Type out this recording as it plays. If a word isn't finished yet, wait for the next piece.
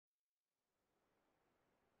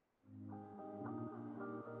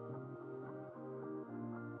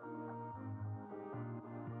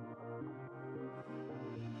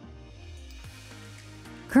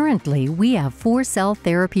Currently, we have 4 cell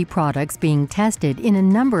therapy products being tested in a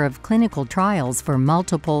number of clinical trials for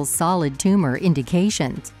multiple solid tumor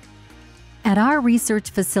indications. At our research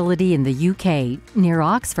facility in the UK, near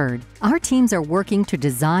Oxford, our teams are working to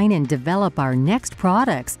design and develop our next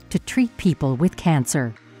products to treat people with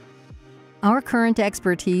cancer. Our current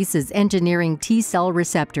expertise is engineering T-cell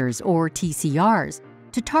receptors, or TCRs,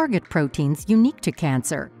 to target proteins unique to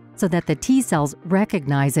cancer, so that the T-cells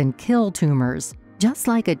recognize and kill tumors, just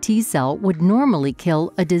like a T-cell would normally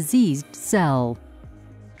kill a diseased cell.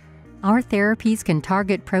 Our therapies can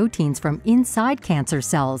target proteins from inside cancer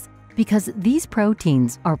cells because these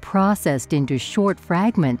proteins are processed into short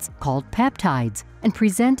fragments called peptides and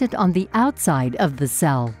presented on the outside of the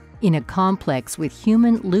cell in a complex with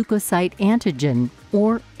human leukocyte antigen,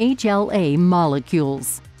 or HLA,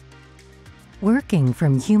 molecules. Working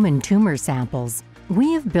from human tumor samples,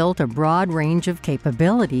 we have built a broad range of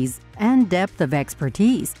capabilities and depth of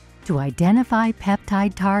expertise to identify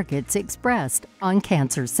peptide targets expressed on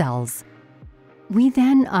cancer cells. We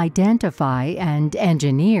then identify and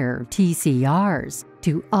engineer TCRs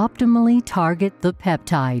to optimally target the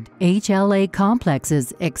peptide HLA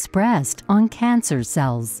complexes expressed on cancer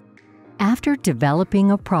cells. After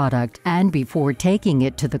developing a product and before taking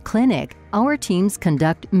it to the clinic, our teams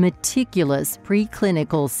conduct meticulous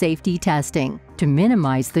preclinical safety testing to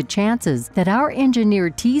minimize the chances that our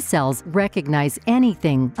engineered T-cells recognize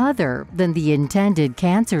anything other than the intended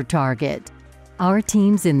cancer target. Our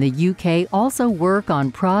teams in the UK also work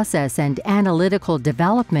on process and analytical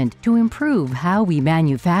development to improve how we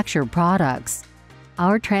manufacture products.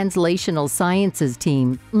 Our translational sciences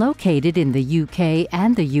team, located in the UK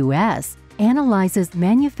and the US, analyzes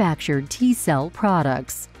manufactured T-cell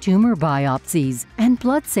products, tumor biopsies, and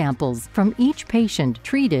blood samples from each patient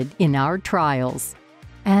treated in our trials.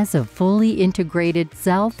 As a fully integrated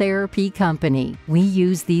cell therapy company, we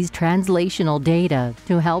use these translational data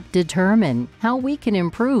to help determine how we can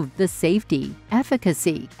improve the safety,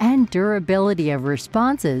 efficacy, and durability of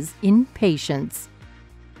responses in patients.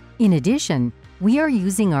 In addition, we are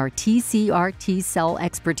using our TCR T-cell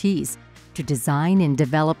expertise to design and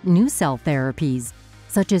develop new cell therapies,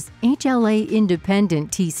 such as HLA-independent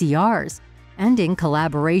TCRs, and in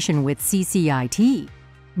collaboration with CCIT,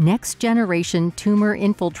 next-generation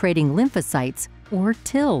tumor-infiltrating lymphocytes, or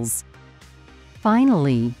TILs.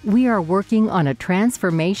 Finally, we are working on a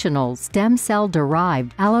transformational stem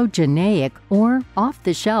cell-derived allogeneic or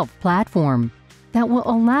off-the-shelf platform that will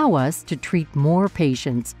allow us to treat more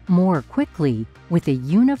patients more quickly with a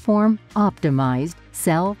uniform, optimized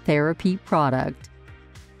cell therapy product.